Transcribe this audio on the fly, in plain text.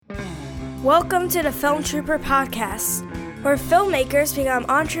Welcome to the Film Trooper Podcast, where filmmakers become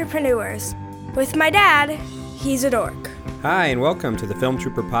entrepreneurs. With my dad, he's a dork. Hi, and welcome to the Film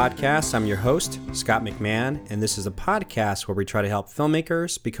Trooper Podcast. I'm your host, Scott McMahon, and this is a podcast where we try to help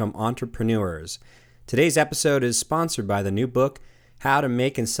filmmakers become entrepreneurs. Today's episode is sponsored by the new book, How to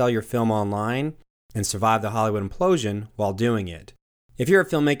Make and Sell Your Film Online and Survive the Hollywood Implosion While Doing It. If you're a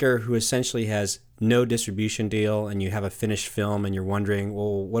filmmaker who essentially has no distribution deal and you have a finished film and you're wondering,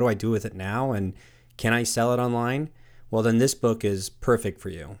 well, what do I do with it now? And can I sell it online? Well, then this book is perfect for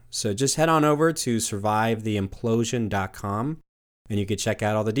you. So just head on over to survivetheimplosion.com and you can check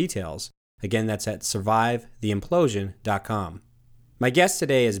out all the details. Again, that's at survivetheimplosion.com. My guest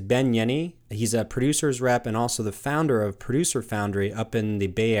today is Ben Yennie. He's a producer's rep and also the founder of Producer Foundry up in the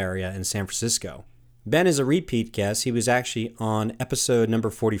Bay Area in San Francisco. Ben is a repeat guest. He was actually on episode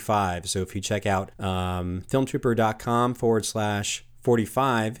number 45. So if you check out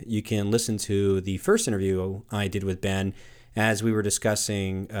filmtrooper.com/45, you can listen to the first interview I did with Ben as we were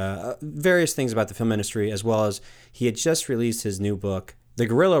discussing various things about the film industry, as well as he had just released his new book, The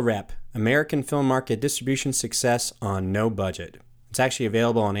Guerrilla Rep, American Film Market Distribution Success on No Budget. It's actually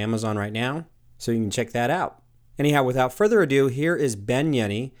available on Amazon right now, so you can check that out. Anyhow, without further ado, here is Ben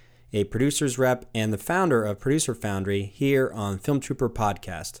Yennie, a producer's rep and the founder of Producer Foundry here on Film Trooper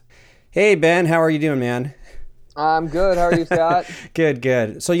Podcast. Hey, Ben, how are you doing, man? I'm good. How are you, Scott?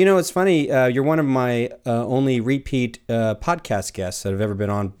 Good. So, it's funny. You're one of my only repeat podcast guests that have ever been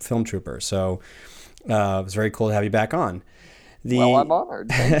on Film Trooper. So it's very cool to have you back on. Well, I'm honored.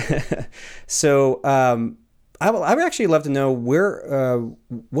 Thank you. So I would actually love to know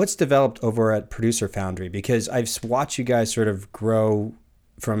what's developed over at Producer Foundry, because I've watched you guys sort of grow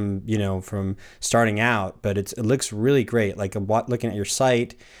from starting out, but it looks really great. Like looking at your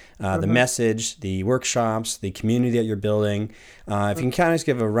site, the message, the workshops, the community that you're building. If you can kind of just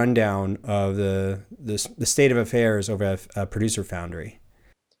give a rundown of the state of affairs over at Producer Foundry.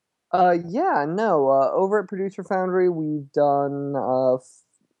 Over at Producer Foundry, we've done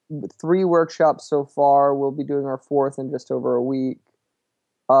 3 workshops so far. We'll be doing our 4th in just over a week.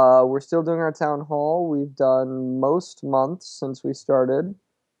 We're still doing our town hall. We've done most months since we started.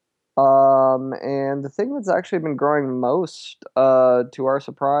 And the thing that's actually been growing most, to our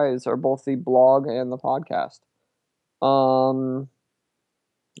surprise, are both the blog and the podcast.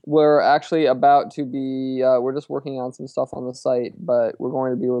 We're actually about to be, we're just working on some stuff on the site, but we're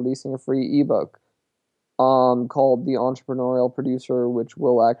going to be releasing a free ebook, called The Entrepreneurial Producer, which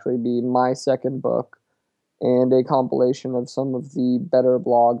will actually be my second book and a compilation of some of the better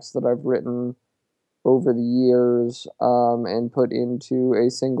blogs that I've written over the years, and put into a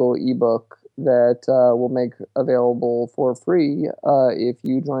single ebook that we'll make available for free if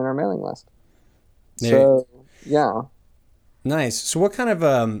you join our mailing list. So, yeah. Nice. So what kind of,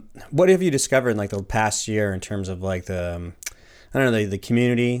 what have you discovered in like the past year in terms of like the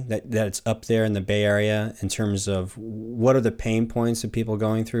community that it's up there in the Bay Area, in terms of what are the pain points that people are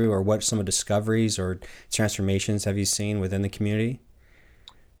going through, or what some of the discoveries or transformations have you seen within the community?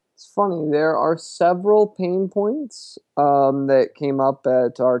 It's funny. There are several pain points that came up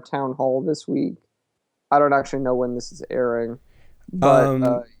at our town hall this week. I don't actually know when this is airing,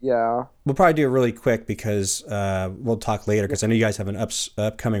 but yeah. We'll probably do it really quick because we'll talk later, because I know you guys have an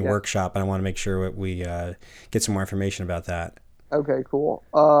upcoming workshop, and I want to make sure that we get some more information about that. Okay, cool.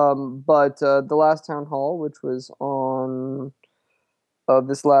 But the last town hall, which was on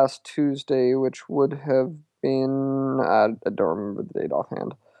this last Tuesday, which would have been, I don't remember the date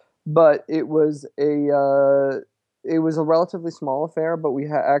offhand, but it was a relatively small affair, but we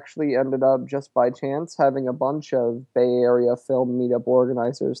actually ended up, just by chance, having a bunch of Bay Area film meetup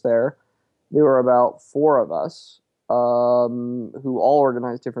organizers there. There were about 4 of us who all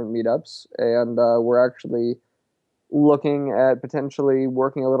organized different meetups, and we're actually looking at potentially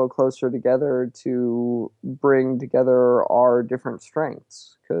working a little closer together to bring together our different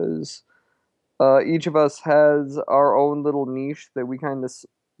strengths, because each of us has our own little niche that we kind of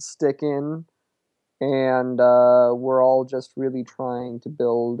stick in, and we're all just really trying to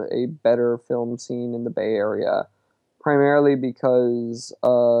build a better film scene in the Bay Area, primarily because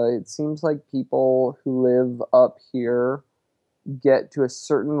it seems like people who live up here get to a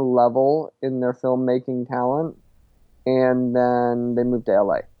certain level in their filmmaking talent, and then they move to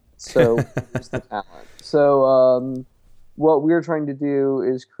LA. So lose the talent. So what we're trying to do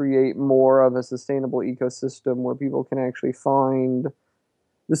is create more of a sustainable ecosystem where people can actually find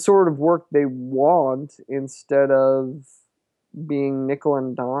the sort of work they want, instead of being nickel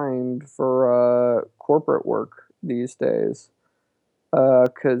and dimed for corporate work these days.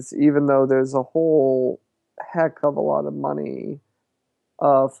 Because even though there's a whole heck of a lot of money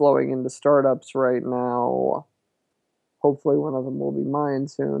flowing into startups right now. Hopefully, one of them will be mine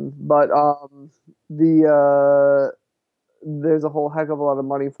soon. But there's a whole heck of a lot of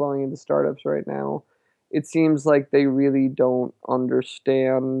money flowing into startups right now. It seems like they really don't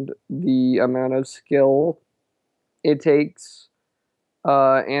understand the amount of skill it takes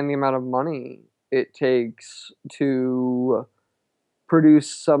and the amount of money it takes to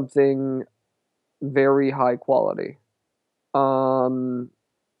produce something very high quality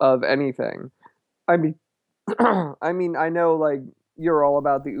of anything. I mean, I know like you're all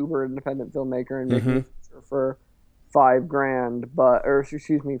about the uber independent filmmaker and making a feature for $5,000, but or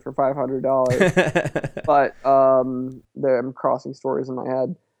excuse me for $500. But I'm crossing stories in my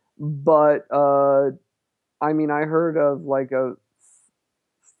head. But I heard of like a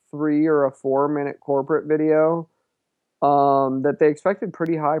 3 or 4 minute corporate video that they expected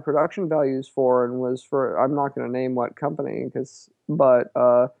pretty high production values for, and was for, I'm not going to name what company, but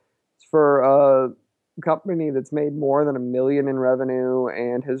it's for a company that's made more than $1 million in revenue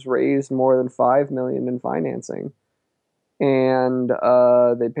and has raised more than $5 million in financing, and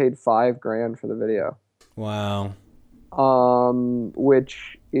they paid $5,000 for the video. Wow.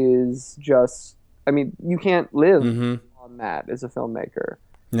 Which is just, you can't live Mm-hmm. on that as a filmmaker.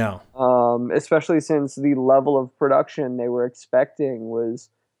 No. Especially since the level of production they were expecting was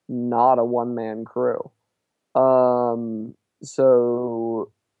not a one-man crew.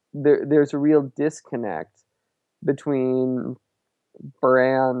 So there's a real disconnect between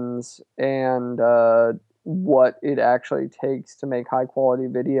brands and what it actually takes to make high-quality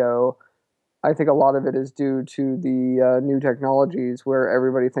video. I think a lot of it is due to the new technologies where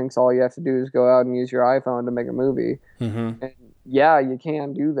everybody thinks all you have to do is go out and use your iPhone to make a movie. Mm-hmm. And yeah, you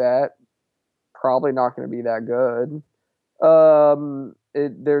can do that. Probably not going to be that good.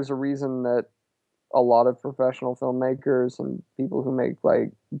 There's a reason that a lot of professional filmmakers and people who make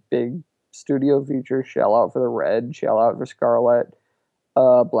like big studio features shell out for the Red, shell out for Scarlett,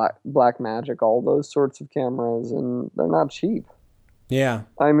 Black Magic, all those sorts of cameras, and they're not cheap. Yeah.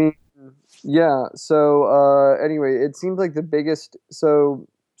 Yeah. So anyway, it seems like the biggest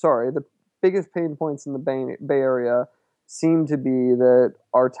pain points in the Bay Area seem to be that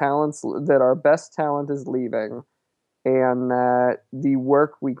our best talent is leaving, and that the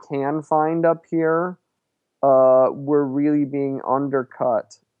work we can find up here, we're really being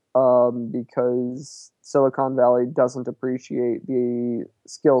undercut because Silicon Valley doesn't appreciate the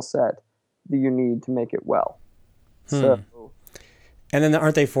skill set that you need to make it well. So. And then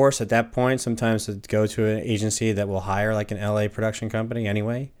aren't they forced at that point sometimes to go to an agency that will hire like an LA production company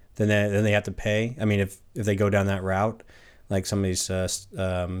anyway? Then they have to pay. I mean, if they go down that route, like some of these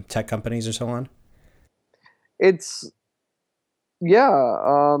tech companies or so on. It's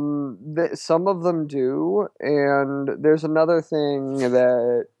some of them do, and there's another thing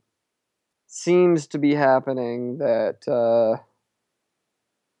that seems to be happening that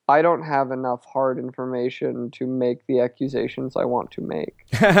I don't have enough hard information to make the accusations I want to make.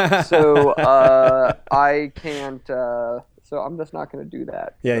 So I can't. So I'm just not going to do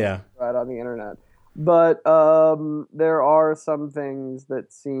that. Yeah. Right on the internet. But there are some things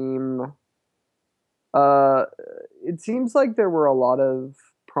that seem. It seems like there were a lot of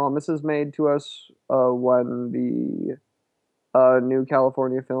promises made to us when the new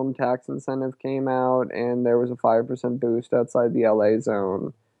California film tax incentive came out, and there was a 5% boost outside the LA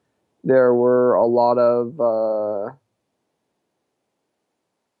zone. There were a lot of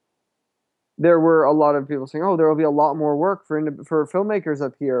people saying, "Oh, there will be a lot more work for filmmakers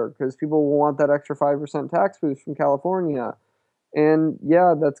up here because people will want that extra 5% tax boost from California." And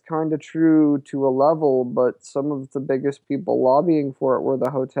yeah, that's kind of true to a level, but some of the biggest people lobbying for it were the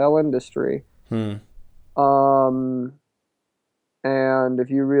hotel industry. And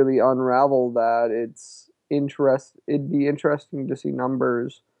if you really unravel that, it'd be interesting to see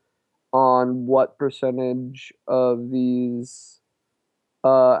numbers on what percentage of these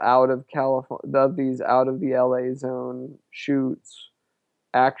out of the LA zone shoots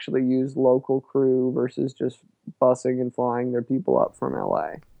actually use local crew versus just busing and flying their people up from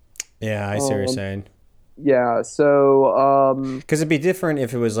LA. Yeah, I see what you're saying. Yeah, so because it'd be different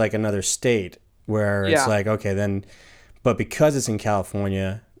if it was like another state where it's like, okay, then, but because it's in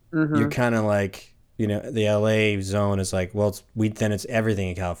California, you're kind of like, the LA zone is like, well, it's everything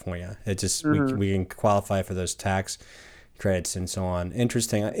in California. It just we can qualify for those tax credits and so on.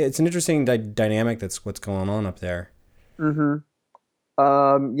 Interesting. It's an interesting dynamic. That's what's going on up there. Yeah,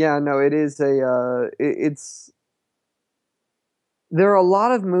 no, it is it's there are a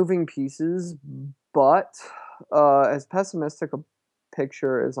lot of moving pieces, but as pessimistic a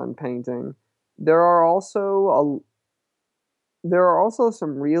picture as I'm painting, there are also there are also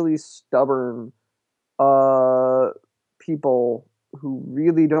some really stubborn uh, people who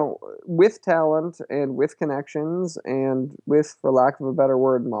really don't, with talent and with connections and with, for lack of a better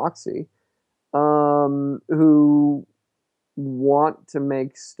word, moxie, who want to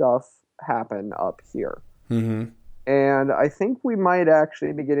make stuff happen up here. Mm-hmm. And I think we might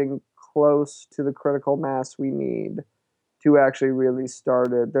actually be getting close to the critical mass we need to actually really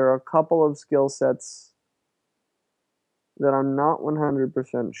start it. There are a couple of skill sets that I'm not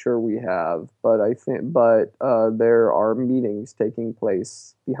 100% sure we have, but there are meetings taking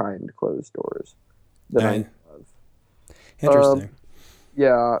place behind closed doors that I know of. Interesting.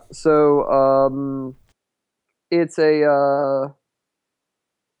 Yeah, so it's a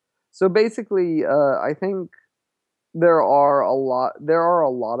so basically I think there are a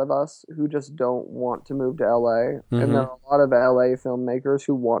lot of us who just don't want to move to LA, and there are a lot of LA filmmakers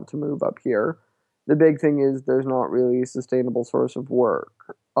who want to move up here. The big thing is there's not really a sustainable source of work.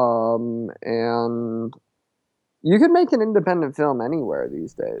 And you can make an independent film anywhere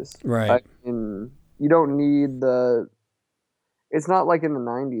these days. Right. I mean, you don't need it's not like in the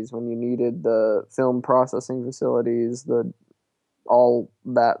 90s when you needed the film processing facilities, all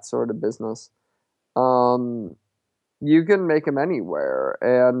that sort of business. You can make them anywhere,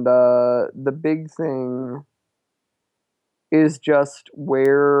 and the big thing is just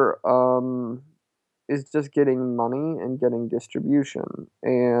is just getting money and getting distribution.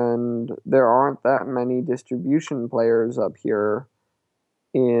 And there aren't that many distribution players up here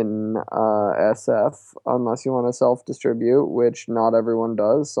in SF unless you want to self-distribute, which not everyone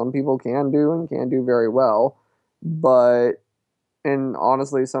does. Some people can do and can do very well, and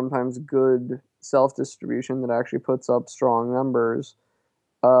honestly, sometimes good self-distribution that actually puts up strong numbers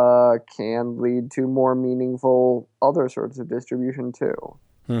can lead to more meaningful other sorts of distribution too.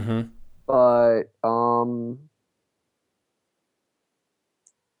 Mm-hmm. But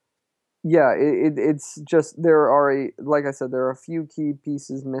yeah, it's just like I said, there are a few key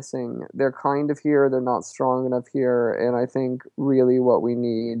pieces missing. They're kind of here, they're not strong enough here, and I think really what we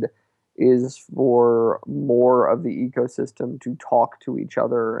need is for more of the ecosystem to talk to each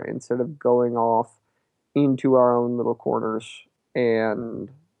other instead of going off into our own little corners.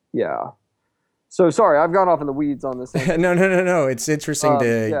 And yeah. So sorry, I've gone off in the weeds on this thing. No. It's interesting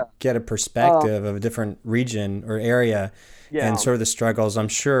to get a perspective of a different region or area and sort of the struggles. I'm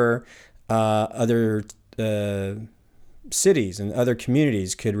sure other cities and other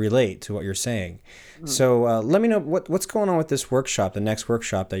communities could relate to what you're saying. Mm. So let me know what's going on with this workshop, the next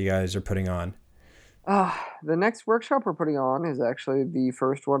workshop that you guys are putting on. The next workshop we're putting on is actually the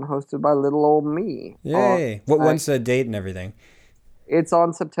first one hosted by little old me. Yay! When's the date and everything? It's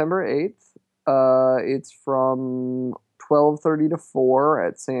on September 8th. It's from 12:30 to 4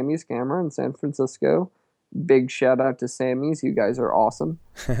 at Sammy's Camera in San Francisco. Big shout out to Sammy's. You guys are awesome.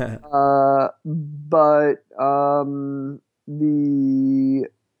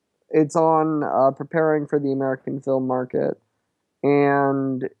 It's on preparing for the American film market,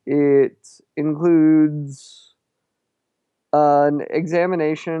 and it includes an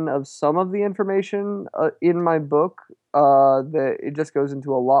examination of some of the information in my book. That it just goes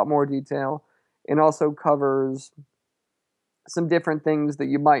into a lot more detail, and also covers some different things that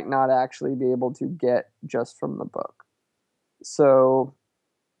you might not actually be able to get just from the book. So,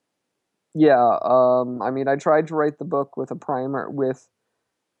 yeah, I mean, I tried to write the book with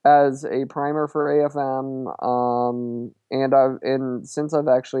as a primer for AFM, and since I've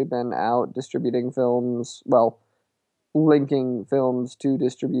actually been out distributing films, well, linking films to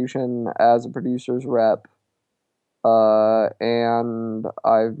distribution as a producer's rep, and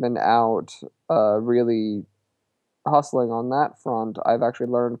I've been out really hustling on that front. I've actually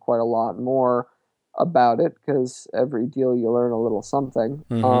learned quite a lot more about it because every deal you learn a little something.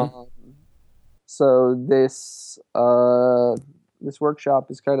 Mm-hmm. So this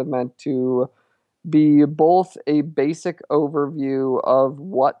workshop is kind of meant to be both a basic overview of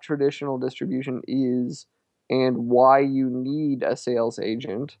what traditional distribution is and why you need a sales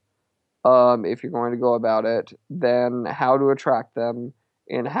agent if you're going to go about it, then how to attract them,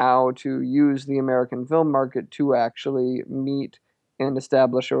 and how to use the American film market to actually meet and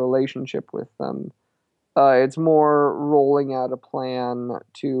establish a relationship with them. It's more rolling out a plan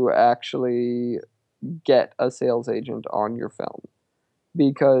to actually get a sales agent on your film,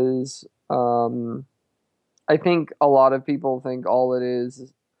 because I think a lot of people think all it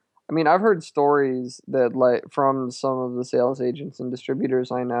is. I mean, I've heard stories that, like, from some of the sales agents and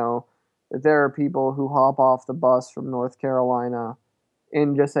distributors I know, that there are people who hop off the bus from North Carolina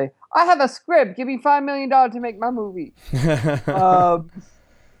and just say, "I have a script. Give me $5 million to make my movie."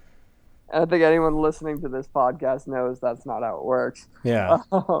 I think anyone listening to this podcast knows that's not how it works. Yeah.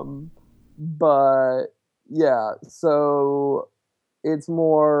 But yeah, so it's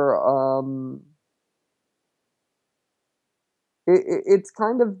more. It's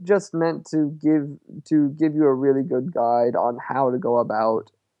kind of just meant to give you a really good guide on how to go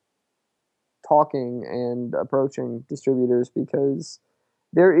about talking and approaching distributors, because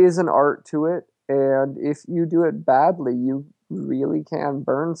there is an art to it, and if you do it badly, you really can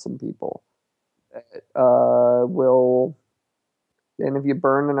burn some people. Will And if you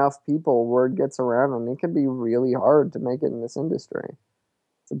burn enough people, word gets around, and it can be really hard to make it in this industry.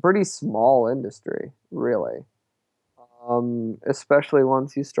 It's a pretty small industry, really. Especially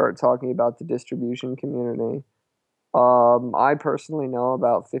once you start talking about the distribution community. I personally know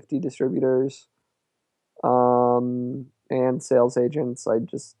about 50 distributors and sales agents. I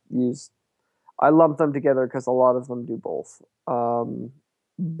lump them together because a lot of them do both.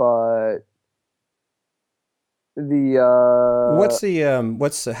 But how do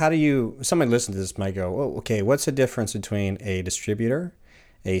you, somebody listen to this might go, oh, okay, what's the difference between a distributor,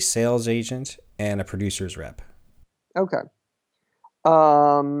 a sales agent, and a producer's rep? Okay.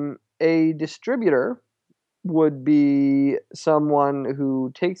 A distributor would be someone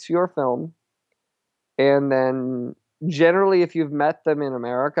who takes your film, and then generally if you've met them in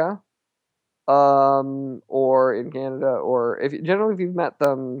America, or in Canada, or if you've met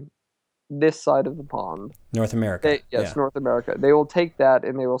them this side of the pond, North America. North America, they will take that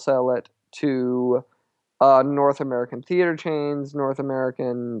and they will sell it to North American theater chains, North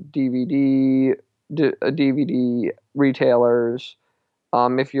American DVD retailers.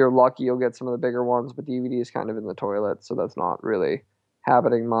 If you're lucky, you'll get some of the bigger ones, but DVD is kind of in the toilet, so that's not really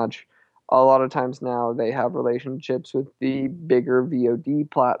happening much. A lot of times now they have relationships with the bigger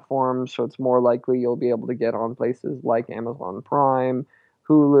VOD platforms, so it's more likely you'll be able to get on places like Amazon Prime,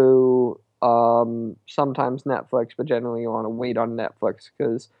 Hulu, sometimes Netflix, but generally you want to wait on Netflix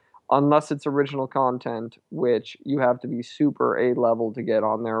because unless it's original content, which you have to be super A-level to get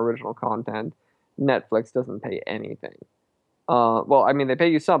on their original content, Netflix doesn't pay anything. Well, I mean, they pay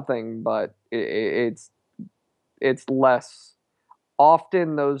you something, but it's less.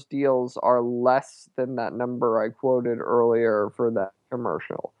 Often those deals are less than that number I quoted earlier for that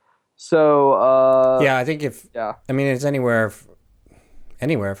commercial. So I think I mean, it's anywhere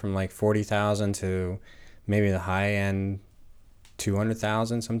from like 40,000 to maybe the high end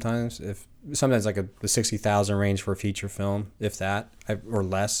 200,000 sometimes. Sometimes like the 60,000 range for a feature film, if that, or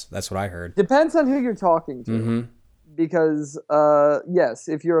less. That's what I heard. Depends on who you're talking to. Mm-hmm. Because yes,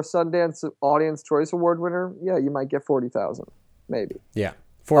 if you're a Sundance Audience Choice Award winner, yeah, you might get 40,000, maybe. Yeah,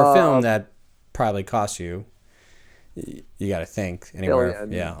 for a film that probably costs you got to think anywhere.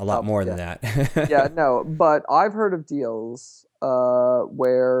 A lot more than that. Yeah, no, but I've heard of deals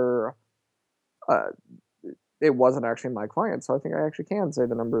where it wasn't actually my client, so I think I actually can say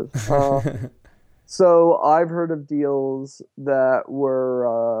the numbers. So I've heard of deals that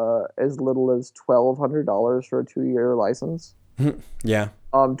were as little as $1,200 for a 2-year license. Yeah.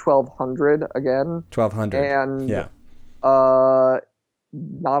 $1,200 again. $1,200. And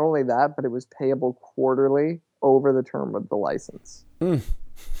not only that, but it was payable quarterly over the term of the license.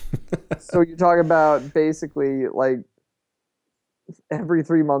 So you're talking about basically like every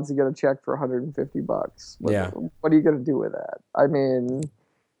 3 months you get a check for $150. What are you gonna do with that? I mean,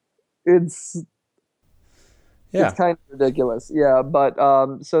 it's kind of ridiculous. Yeah, but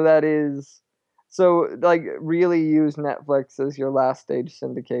so like really use Netflix as your last stage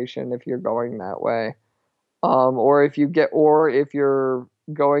syndication if you're going that way. Or if you're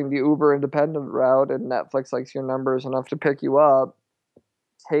going the uber independent route and Netflix likes your numbers enough to pick you up,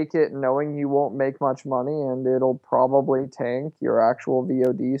 take it knowing you won't make much money and it'll probably tank your actual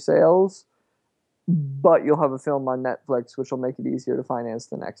VOD sales, but you'll have a film on Netflix, which will make it easier to finance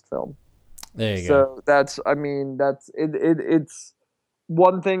the next film. There you go. So it's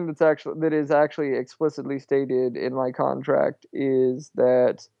one thing that is actually explicitly stated in my contract is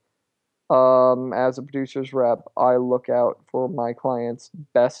that as a producer's rep, I look out for my client's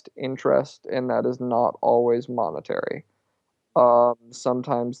best interest, and that is not always monetary.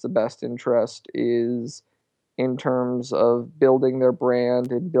 Sometimes the best interest is in terms of building their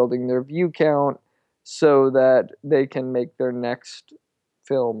brand and building their view count so that they can make their next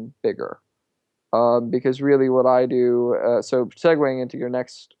film bigger. Because really what I do, so segueing into your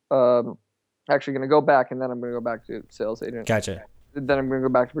next, actually going to go back and then I'm going to go back to sales agent. Gotcha. Then I'm going to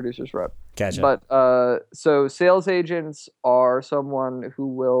go back to producer's rep. Gotcha. But so sales agents are someone who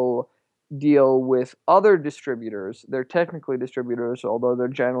will deal with other distributors. They're technically distributors, although they're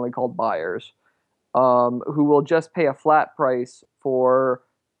generally called buyers, who will just pay a flat price for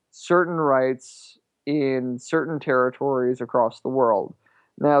certain rights in certain territories across the world.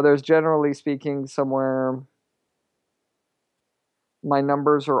 Now, there's generally speaking somewhere, my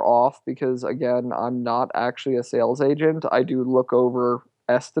numbers are off because, again, I'm not actually a sales agent. I do look over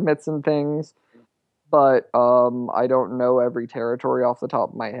estimates and things, but I don't know every territory off the top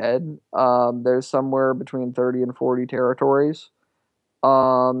of my head. There's somewhere between 30 and 40 territories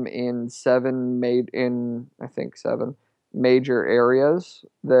in I think seven major areas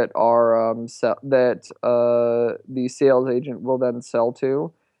that are the sales agent will then sell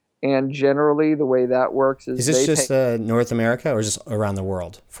to. And generally, the way that works is Is this they just pay. North America or just around the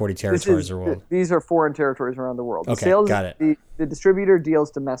world? 40 This territories is or world? these are foreign territories around the world. Okay, got it. The distributor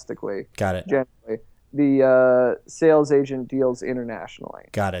deals domestically. Got it. Generally, the sales agent deals internationally.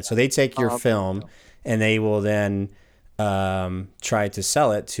 Got it. So they take your film and they will then try to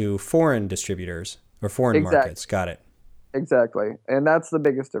sell it to foreign distributors or foreign markets. Got it. Exactly, and that's the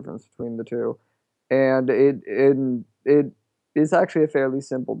biggest difference between the two. And it is actually a fairly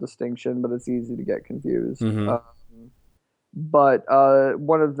simple distinction, but it's easy to get confused. Mm-hmm. But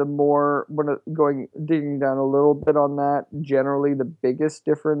digging down a little bit on that, generally the biggest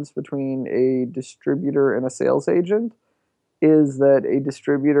difference between a distributor and a sales agent is that a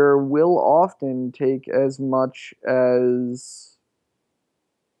distributor will often take as much as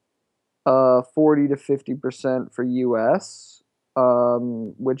 40 to 50% for US,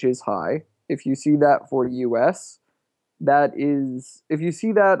 which is high. If you see that for US, if you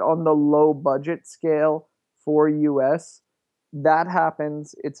see that on the low budget scale for US, that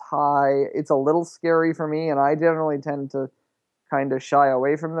happens. It's high. It's a little scary for me, and I generally tend to kind of shy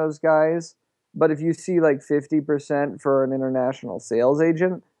away from those guys. But if you see like 50% for an international sales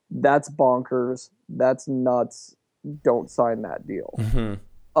agent, that's bonkers. That's nuts. Don't sign that deal. Mm-hmm.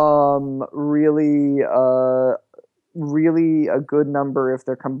 Really a good number if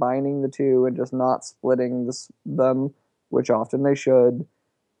they're combining the two and just not splitting them, which often they should.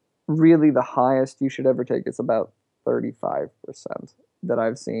 Really, the highest you should ever take is about 35% that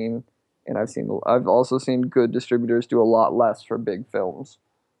I've seen, and I've also seen good distributors do a lot less for big films.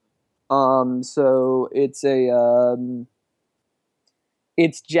 So it's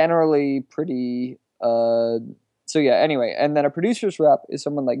generally pretty. So yeah. Anyway, and then a producer's rep is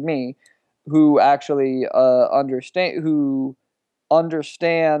someone like me, who actually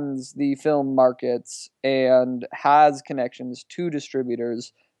understands the film markets and has connections to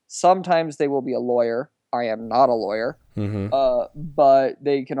distributors. Sometimes they will be a lawyer. I am not a lawyer, Mm-hmm. but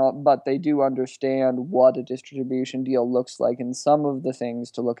they do understand what a distribution deal looks like and some of the things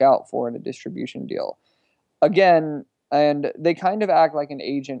to look out for in a distribution deal. Again, and they kind of act like an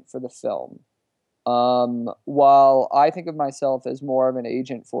agent for the film. While I think of myself as more of an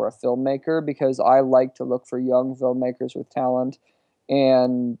agent for a filmmaker because I like to look for young filmmakers with talent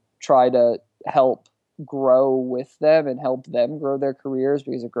and try to help grow with them and help them grow their careers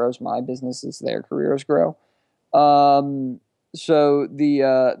because it grows my business as their careers grow. So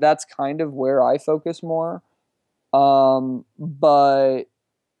that's kind of where I focus more. But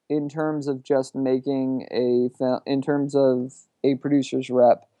in terms of just making in terms of a producer's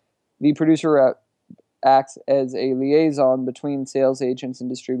rep, the producer rep acts as a liaison between sales agents and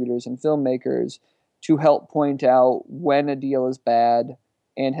distributors and filmmakers to help point out when a deal is bad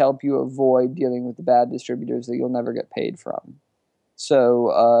and help you avoid dealing with the bad distributors that you'll never get paid from.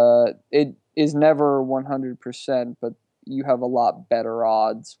 So it is never 100%, but you have a lot better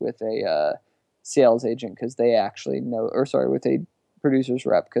odds with a sales agent because they actually know, or sorry, with a producer's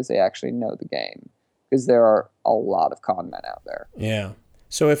rep because they actually know the game. Because there are a lot of con men out there. Yeah.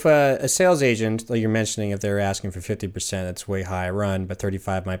 So if a sales agent, like you're mentioning, if they're asking for 50%, that's way high run, but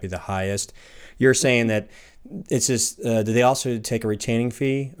 35 might be the highest. You're saying that it's just, do they also take a retainer's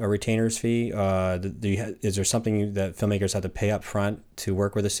fee? Is there something that filmmakers have to pay up front to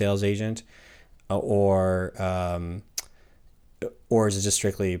work with a sales agent? Or is it just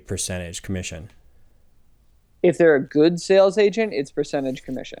strictly percentage commission? If they're a good sales agent, it's percentage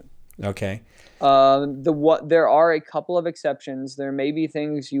commission. Okay. There are a couple of exceptions. There may be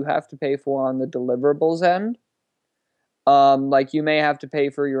things you have to pay for on the deliverables end. Like you may have to pay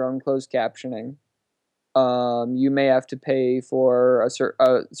for your own closed captioning. You may have to pay for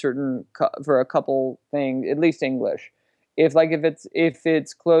for a couple things, at least English. If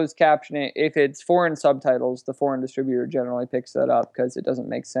it's closed captioning, if it's foreign subtitles, the foreign distributor generally picks that up because it doesn't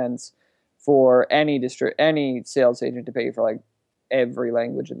make sense for any sales agent to pay for like every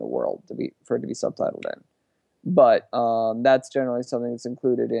language in the world for it to be subtitled in. But that's generally something that's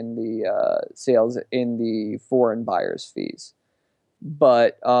included in the sales in the foreign buyers' fees.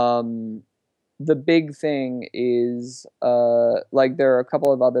 But the big thing is like there are a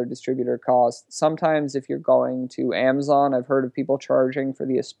couple of other distributor costs. Sometimes if you're going to Amazon, I've heard of people charging for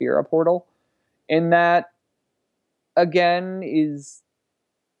the Aspira portal, and that again is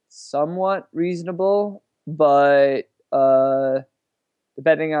somewhat reasonable, but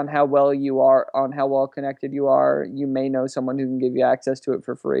depending on how well connected you are, you may know someone who can give you access to it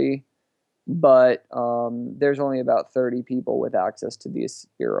for free. But there's only about 30 people with access to the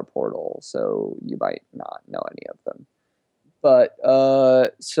Aspira portal, so you might not know any of them. But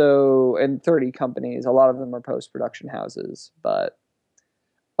and 30 companies, a lot of them are post-production houses. But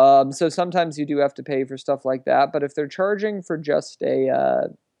so sometimes you do have to pay for stuff like that. But if they're charging for just a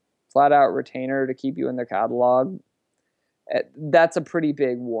flat-out retainer to keep you in their catalog, that's a pretty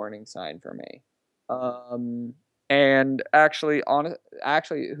big warning sign for me. And actually,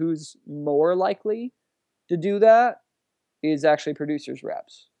 who's more likely to do that is actually producers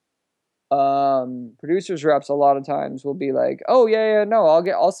reps. Producers reps a lot of times will be like, "Oh yeah, no,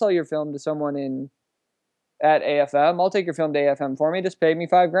 I'll sell your film to someone at AFM. I'll take your film to AFM for me. Just pay me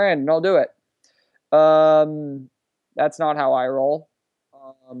 $5,000 and I'll do it." That's not how I roll.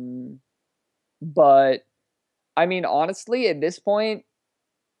 But I mean, honestly, at this point,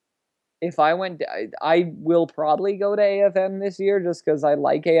 if I will probably go to AFM this year just because I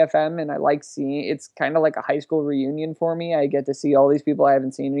like AFM and I like seeing. It's kind of like a high school reunion for me. I get to see all these people I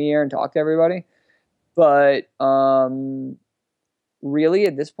haven't seen in a year and talk to everybody. But really,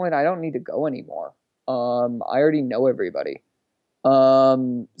 at this point, I don't need to go anymore. I already know everybody.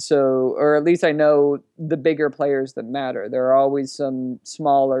 Or at least I know the bigger players that matter. There are always some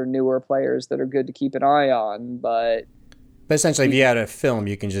smaller, newer players that are good to keep an eye on, but essentially, if you had a film,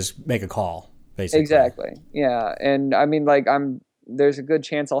 you can just make a call, basically. Exactly. Yeah. And I mean, like, there's a good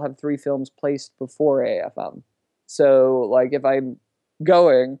chance I'll have 3 films placed before AFM. So, like, if I'm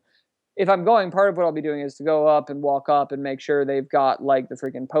going, part of what I'll be doing is to go up and walk up and make sure they've got, like, the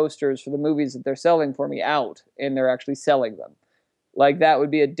freaking posters for the movies that they're selling for me out and they're actually selling them. Like, that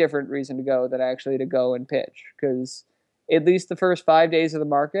would be a different reason to go than actually to go and pitch. Because at least the first 5 days of the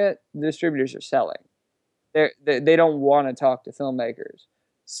market, the distributors are selling. They don't want to talk to filmmakers.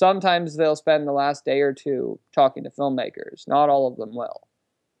 Sometimes they'll spend the last day or two talking to filmmakers. Not all of them will.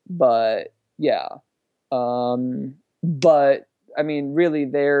 But, yeah. But, I mean, really,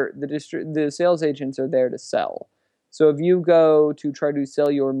 the sales agents are there to sell. So if you go to try to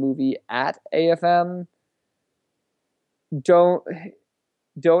sell your movie at AFM, don't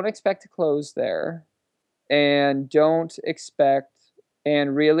expect to close there. And don't expect,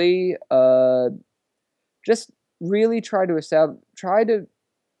 and really, just really don't try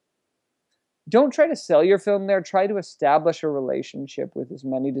to sell your film there. Try to establish a relationship with as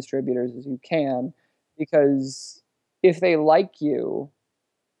many distributors as you can, because if they like you,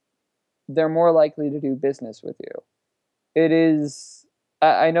 they're more likely to do business with you. It is,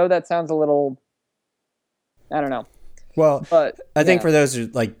 I know that sounds a little, I don't know. Well, but I think for those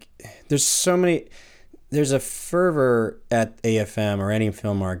who like, there's a fervor at AFM or any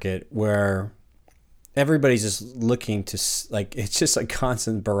film market where everybody's just looking to, like, it's just a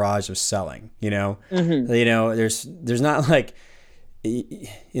constant barrage of selling, Mm-hmm. There's not like,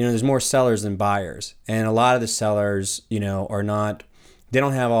 there's more sellers than buyers. And a lot of the sellers, are not, they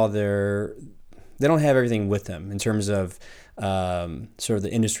don't have everything with them in terms of sort of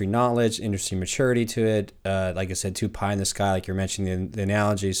the industry knowledge, industry maturity to it. Like I said, too pie in the sky, like you're mentioning the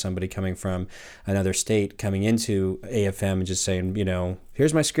analogy, somebody coming from another state coming into AFM and just saying,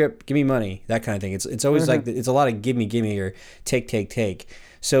 here's my script, give me money, that kind of thing. It's always like, it's a lot of give me, or take.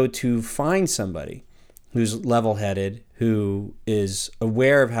 So to find somebody who's level-headed, who is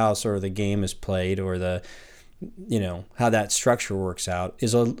aware of how sort of the game is played, or the how that structure works out,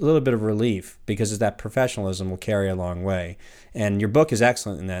 is a little bit of relief, because that professionalism will carry a long way. And your book is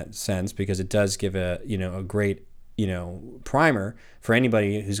excellent in that sense, because it does give a great primer for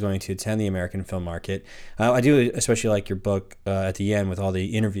anybody who's going to attend the American film market. I do especially like your book at the end with all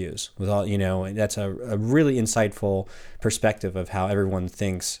the interviews, with all that's a really insightful perspective of how everyone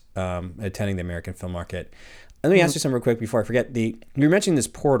thinks attending the American film market. Let me ask you something real quick before I forget. You were mentioning this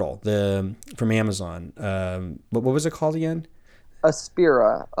portal from Amazon. What was it called again?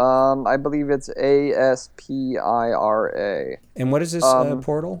 Aspira. I believe it's Aspira. And what is this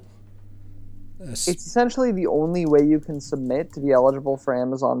portal? It's essentially the only way you can submit to be eligible for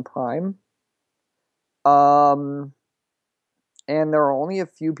Amazon Prime. And there are only a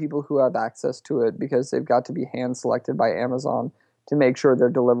few people who have access to it, because they've got to be hand selected by Amazon to make sure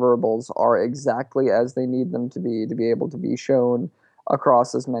their deliverables are exactly as they need them to be able to be shown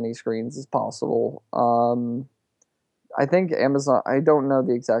across as many screens as possible. I think Amazon. I don't know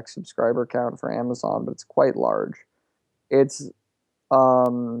the exact subscriber count for Amazon, but it's quite large. It's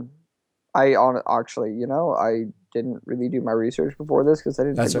actually, I didn't really do my research before this because I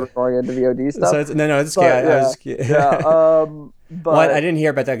didn't That's think we right. were going into VOD stuff. So no, it's good. But I yeah, was yeah. well, I But didn't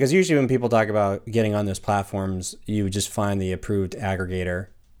hear about that because usually when people talk about getting on those platforms, you just find the approved aggregator,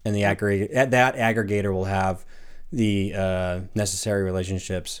 and that aggregator will have the necessary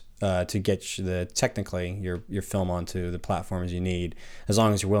relationships to get technically your film onto the platforms you need, as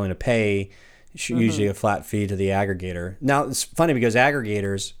long as you're willing to pay usually a flat fee to the aggregator. Now it's funny because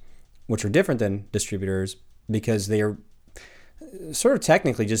aggregators, which are different than distributors, because they are sort of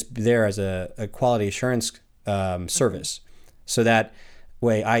technically just there as a quality assurance service, so that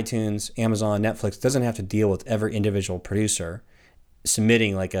way iTunes, Amazon, Netflix doesn't have to deal with every individual producer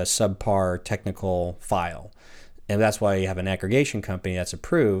submitting like a subpar technical file. And that's why you have an aggregation company that's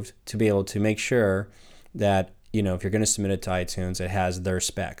approved to be able to make sure that, if you're going to submit it to iTunes, it has their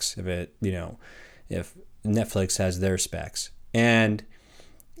specs. If Netflix has their specs. And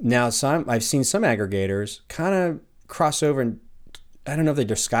now I've seen some aggregators kind of cross over, and I don't know if they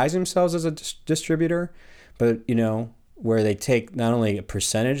disguise themselves as a distributor, but, where they take not only a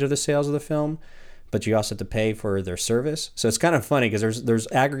percentage of the sales of the film, but you also have to pay for their service. So it's kind of funny because there's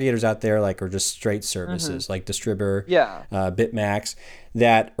aggregators out there like, or just straight services like Distributor, Bitmax,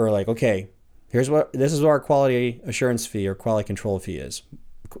 that are like, okay, this is what our quality assurance fee or quality control fee is.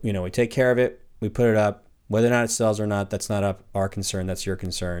 We take care of it, we put it up. Whether or not it sells or not, that's not our concern. That's your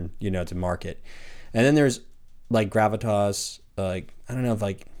concern, to market. And then there's like Gravitas, I don't know if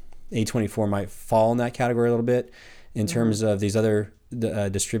like A24 might fall in that category a little bit in terms of these other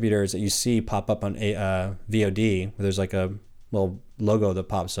distributors that you see pop up on VOD, where there's like a little logo that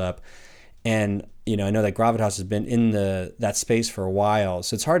pops up. And, I know that Gravitas has been in that space for a while.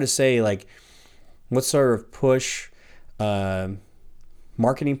 So it's hard to say like what sort of push,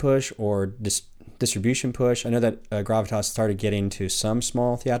 marketing push or distribution push. I know that Gravitas started getting to some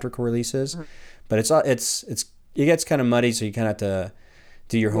small theatrical releases, but it gets kind of muddy, so you kind of have to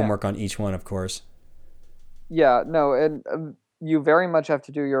do your homework on each one, of course. Yeah, no, and you very much have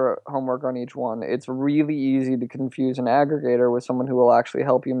to do your homework on each one. It's really easy to confuse an aggregator with someone who will actually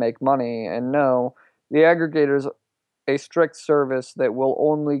help you make money. And no, the aggregator's a strict service that will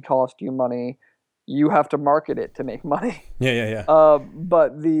only cost you money. You have to market it to make money. Yeah.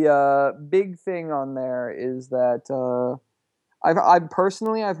 But the big thing on there is that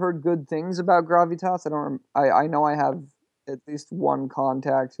I've heard good things about Gravitas. I know I have at least one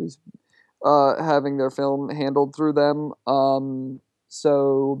contact who's having their film handled through them.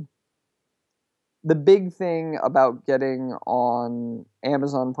 So the big thing about getting on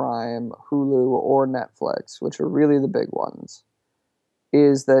Amazon Prime, Hulu, or Netflix, which are really the big ones,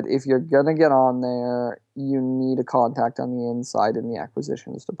 is that if you're going to get on there, you need a contact on the inside in the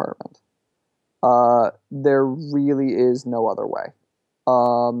acquisitions department. There really is no other way.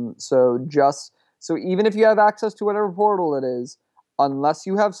 So even if you have access to whatever portal it is, unless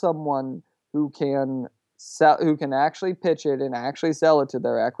you have someone who can actually pitch it and actually sell it to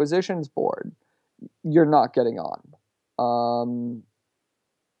their acquisitions board, you're not getting on.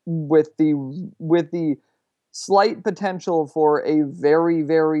 With the slight potential for a very,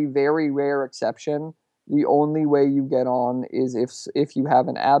 very, very rare exception, the only way you get on is if you have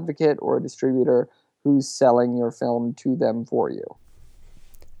an advocate or a distributor who's selling your film to them for you.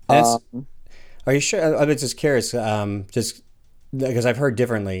 Are you sure? I was just curious, just because I've heard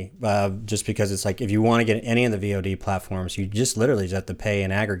differently, just because it's like if you want to get any of the VOD platforms, you just literally just have to pay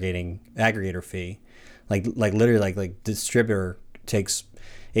an aggregator fee. Like literally like distributor takes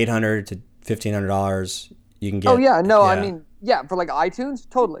 $800 to $1,500. You can get. Oh yeah, no, I mean, yeah, for like iTunes,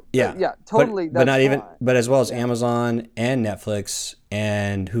 totally. Yeah, totally. But not even. Fine. But as well as Amazon and Netflix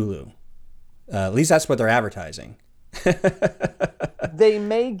and Hulu. At least that's what they're advertising. They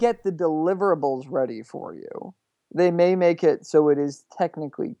may get the deliverables ready for you. They may make it so it is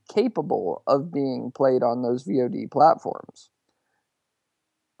technically capable of being played on those VOD platforms.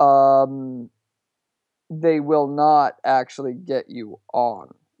 They will not actually get you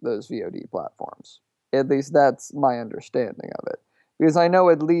on those VOD platforms. At least that's my understanding of it. Because I know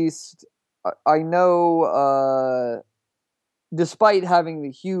despite having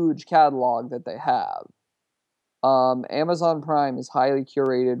the huge catalog that they have, Amazon Prime is highly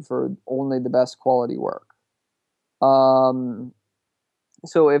curated for only the best quality work.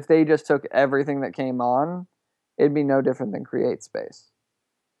 So if they just took everything that came on, it'd be no different than CreateSpace.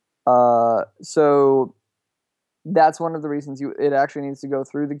 So that's one of the reasons it actually needs to go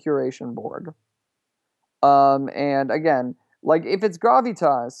through the curation board. And again, like if it's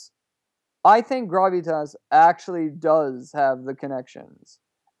Gravitas, I think Gravitas actually does have the connections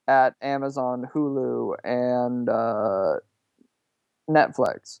at Amazon, Hulu, and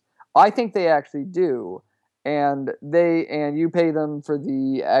Netflix. I think they actually do, and you pay them for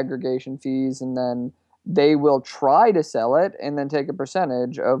the aggregation fees, and then they will try to sell it and then take a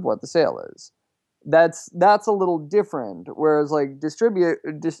percentage of what the sale is. That's a little different. Whereas like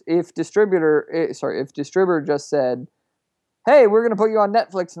if distributor just said, hey, we're going to put you on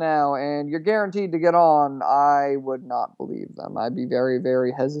Netflix now and you're guaranteed to get on, I would not believe them. I'd be very,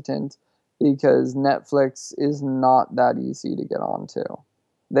 very hesitant because Netflix is not that easy to get onto.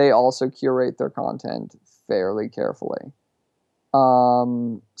 They also curate their content fairly carefully.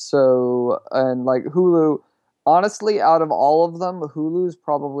 And like Hulu, honestly, out of all of them, Hulu's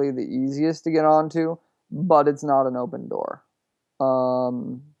probably the easiest to get onto, but it's not an open door.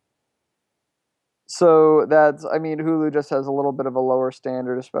 So Hulu just has a little bit of a lower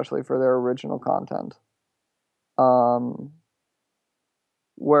standard, especially for their original content.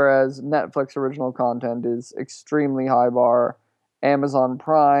 Whereas Netflix original content is extremely high bar. Amazon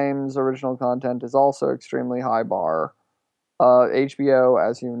Prime's original content is also extremely high bar. HBO,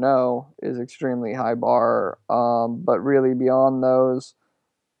 as you know, is extremely high bar. But really beyond those,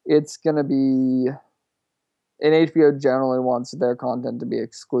 it's going to be... And HBO generally wants their content to be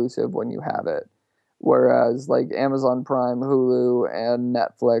exclusive when you have it. Whereas like Amazon Prime, Hulu, and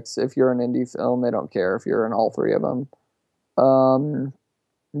Netflix, if you're an indie film, they don't care if you're in all three of them.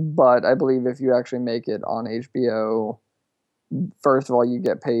 But I believe if you actually make it on HBO, first of all, you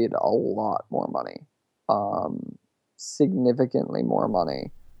get paid a lot more money. Significantly more money.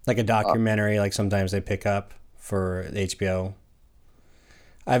 Like a documentary, like sometimes they pick up for HBO.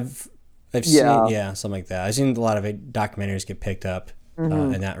 I've seen something like that. I've seen a lot of documentaries get picked up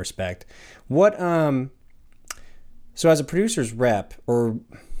in that respect. What so as a producer's rep, or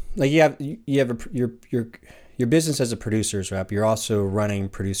like you have your business as a producer's rep, you're also running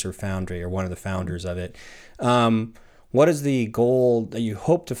Producer Foundry, or one of the founders of it. What is the goal that you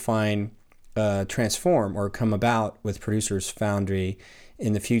hope to find transform or come about with Producers Foundry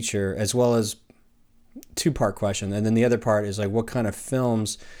in the future, as well as two-part question, and then the other part is like, what kind of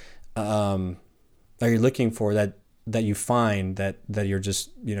films are you looking for that you find that you're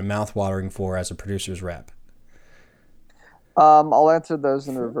just mouth-watering for as a producer's rep? I'll answer those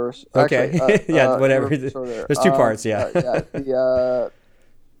in reverse. Okay. Actually, whatever. There's two parts.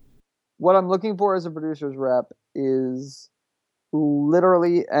 What I'm looking for as a producer's rep is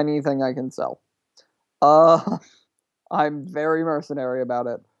literally anything I can sell. I'm very mercenary about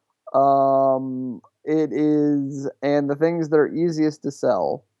it. It is, and the things that are easiest to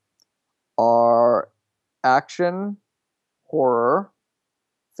sell are action, horror,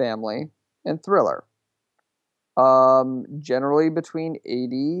 family, and thriller. Generally between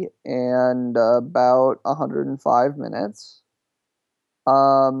 80 and about 105 minutes.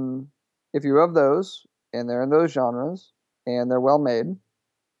 If you have those, and they're in those genres, and they're well made,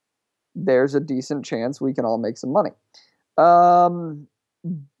 there's a decent chance we can all make some money. And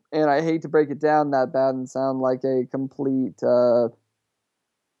I hate to break it down that bad and sound like a complete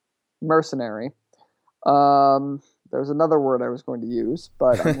mercenary. There's another word I was going to use,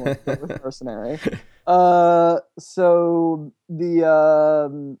 but I'm going to go with mercenary. So the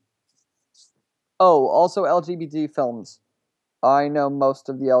also LGBT films. I know most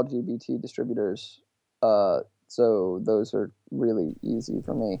of the LGBT distributors, so those are really easy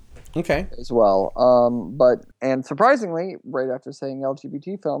for me. Okay. As well. And surprisingly, right after saying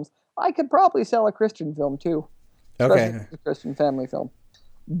LGBT films, I could probably sell a Christian film too. Okay. A Christian family film.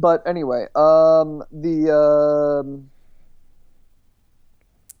 But anyway, So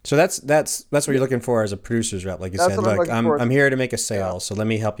that's what you're looking for as a producer's rep, like you said. Look, I'm here to make a sale, so let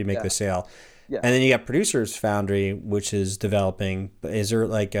me help you make the sale. Yeah. And then you got Producers Foundry, which is developing. Is there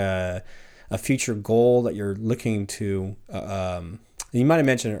like a future goal that you're looking to? You might have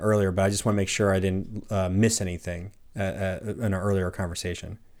mentioned it earlier, but I just want to make sure I didn't miss anything in an earlier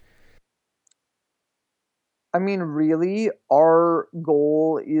conversation. I mean, really, our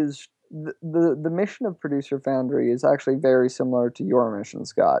goal is the mission of Producer Foundry is actually very similar to your mission,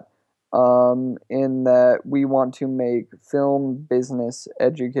 Scott, in that we want to make film business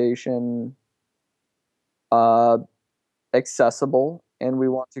education accessible, and we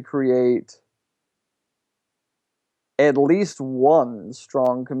want to create at least one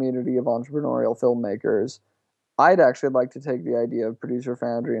strong community of entrepreneurial filmmakers. I'd actually like to take the idea of Producer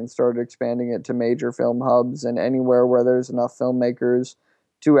Foundry and start expanding it to major film hubs and anywhere where there's enough filmmakers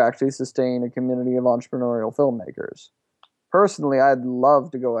to actually sustain a community of entrepreneurial filmmakers. Personally, I'd love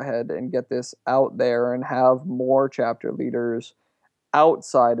to go ahead and get this out there and have more chapter leaders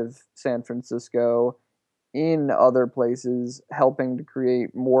outside of San Francisco in other places, helping to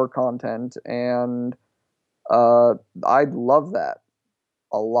create more content, and I'd love that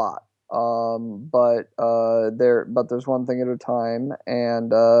a lot. But there's one thing at a time,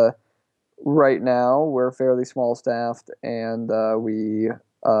 and right now we're fairly small staffed, and we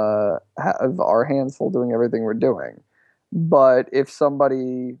have our hands full doing everything we're doing. But if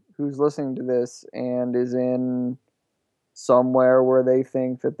somebody who's listening to this and is in somewhere where they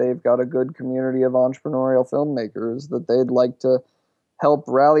think that they've got a good community of entrepreneurial filmmakers that they'd like to help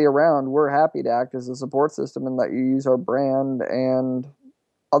rally around, we're happy to act as a support system and let you use our brand and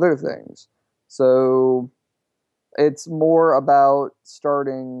other things. So it's more about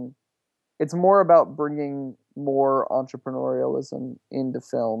bringing more entrepreneurialism into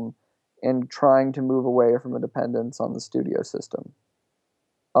film and trying to move away from a dependence on the studio system.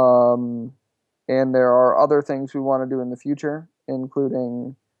 And there are other things we want to do in the future,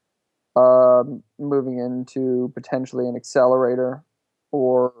 including moving into potentially an accelerator,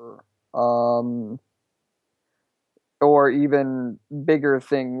 or even bigger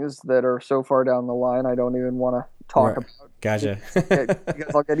things that are so far down the line I don't even want to talk about. Gotcha.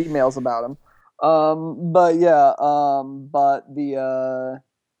 Because I'll get emails about them.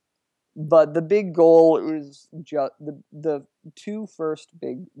 But the big goal is just the two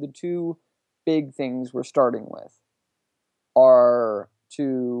big things we're starting with are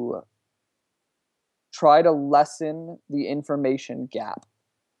to try to lessen the information gap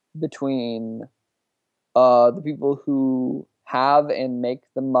between the people who have and make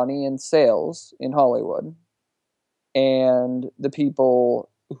the money and sales in Hollywood and the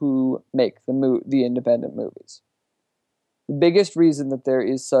people who make the independent movies. The biggest reason that there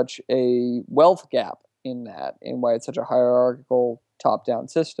is such a wealth gap in that, and why it's such a hierarchical top-down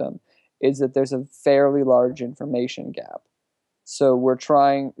system, is that there's a fairly large information gap. So we're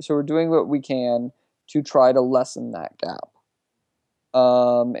doing what we can to try to lessen that gap.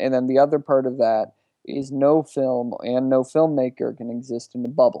 And then the other part of that is no film and no filmmaker can exist in a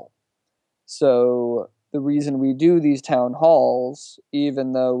bubble. So the reason we do these town halls,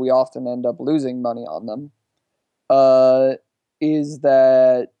 even though we often end up losing money on them, is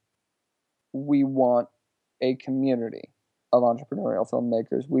that we want a community of entrepreneurial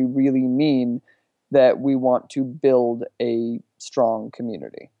filmmakers. We really mean that we want to build a strong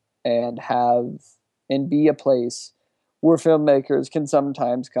community and be a place where filmmakers can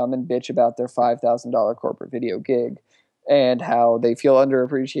sometimes come and bitch about their $5,000 corporate video gig and how they feel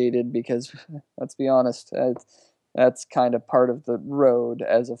underappreciated because, let's be honest, that's kind of part of the road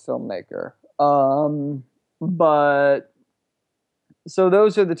as a filmmaker. But so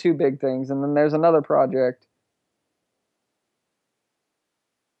those are the two big things. And then there's another project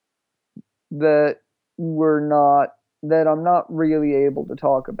that I'm not really able to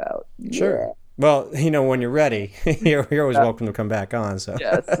talk about. Sure. Yeah. Well, when you're ready, you're always welcome to come back on. So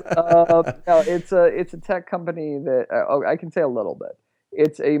yes, no, it's a tech company that I can say a little bit.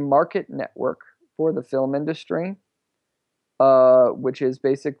 It's a market network for the film industry, which is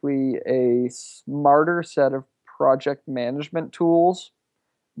basically a smarter set of project management tools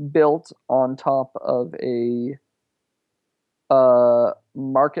built on top of a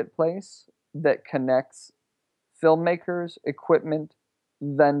marketplace that connects filmmakers, equipment,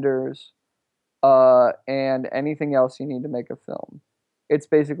 vendors, and anything else you need to make a film. It's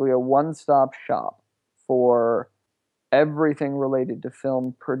basically a one-stop shop for everything related to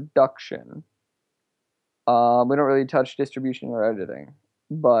film production. We don't really touch distribution or editing,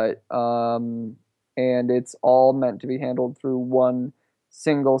 but and it's all meant to be handled through one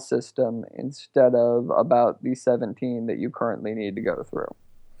single system instead of about the 17 that you currently need to go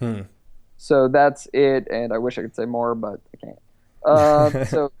through. So that's it, and I wish I could say more, but I can't.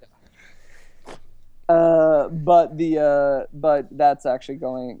 But that's actually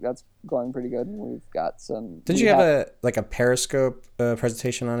going pretty good. We've got some. Did you have a Periscope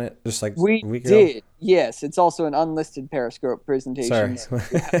presentation on it? Just like we a week did. Ago? Yes, it's also an unlisted Periscope presentation. Sorry,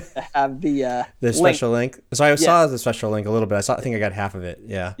 we have to have the special link. So I saw the special link a little bit. I think I got half of it.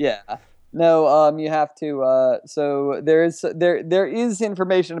 Yeah. Yeah. No, you have to. So there is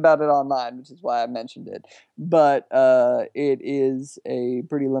information about it online, which is why I mentioned it. But it is a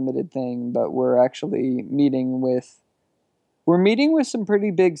pretty limited thing. But we're actually meeting with some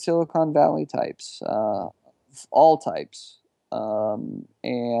pretty big Silicon Valley types, all types, and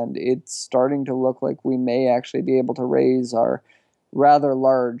it's starting to look like we may actually be able to raise our rather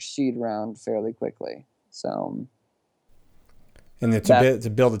large seed round fairly quickly. So. And to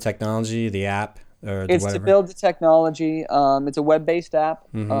build the technology, the app, or the it's whatever? To build the technology. It's a web-based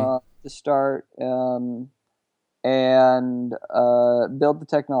app to start. and build the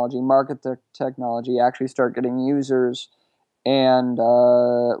technology, market the technology, actually start getting users. And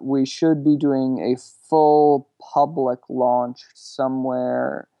we should be doing a full public launch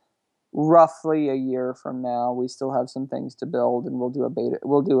somewhere roughly a year from now. We still have some things to build, and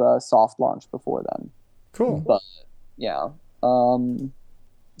we'll do a soft launch before then. Cool. But yeah.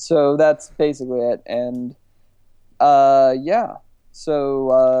 So that's basically it. And yeah.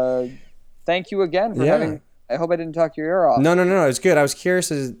 So thank you again for having. I hope I didn't talk your ear off. No, it's good. I was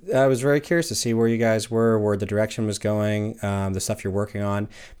very curious to see where you guys were, where the direction was going, the stuff you're working on.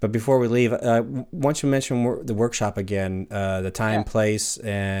 But before we leave, why don't you mention the workshop again, the time, place,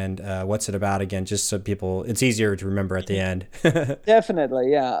 and what's it about again, just so it's easier to remember at the end.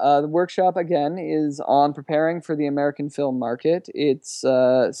 Definitely, yeah. The workshop again is on preparing for the American film market. It's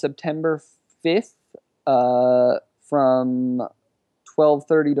September 5th from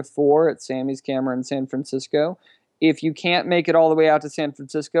 12:30 to 4 at Sammy's Camera in San Francisco. If you can't make it all the way out to San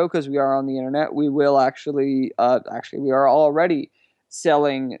Francisco, because we are on the internet, we will actually we are already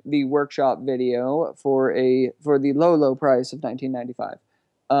selling the workshop video for the low price of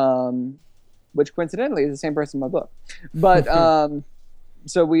 $19.95, which coincidentally is the same price as my book. But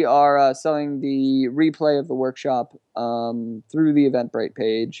so we are selling the replay of the workshop through the Eventbrite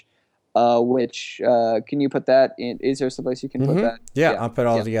page. Which can you put that in? Is there some place you can put that? Yeah, I'll put it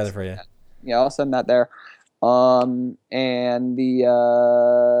all together for you. Yeah, I'll send that there. And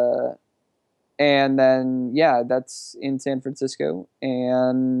then that's in San Francisco.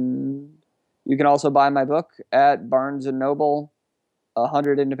 And you can also buy my book at Barnes and Noble,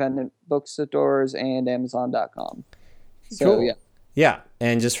 100 independent bookstores, and Amazon.com. So cool. Yeah,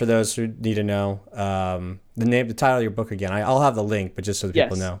 and just for those who need to know, the title of your book again. I'll have the link, but just so that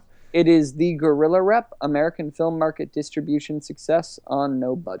people know. It is The Guerrilla Rep, American Film Market Distribution Success on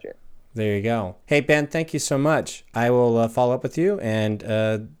No Budget. There you go. Hey, Ben, thank you so much. I will follow up with you and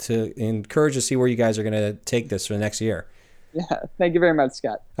to encourage to see where you guys are going to take this for the next year. Yeah, thank you very much,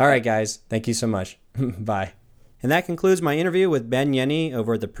 Scott. All right, guys. Thank you so much. Bye. And that concludes my interview with Ben Yennie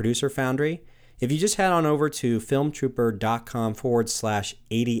over at the Producer Foundry. If you just head on over to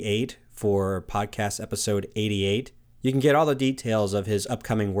filmtrooper.com/88 for podcast episode 88, you can get all the details of his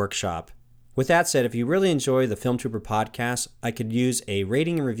upcoming workshop. With that said, if you really enjoy the Film Trooper podcast, I could use a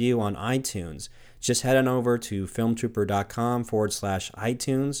rating and review on iTunes. Just head on over to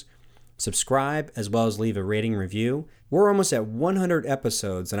filmtrooper.com/iTunes, subscribe, as well as leave a rating and review. We're almost at 100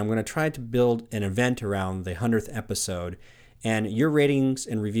 episodes, and I'm going to try to build an event around the 100th episode, and your ratings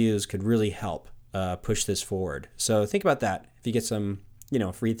and reviews could really help push this forward. So think about that. If you get some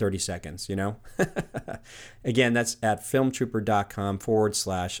free 30 seconds, Again, that's at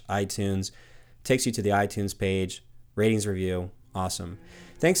filmtrooper.com/iTunes. Takes you to the iTunes page, ratings, review. Awesome.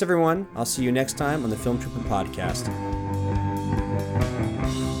 Thanks, everyone. I'll see you next time on the Film Trooper Podcast.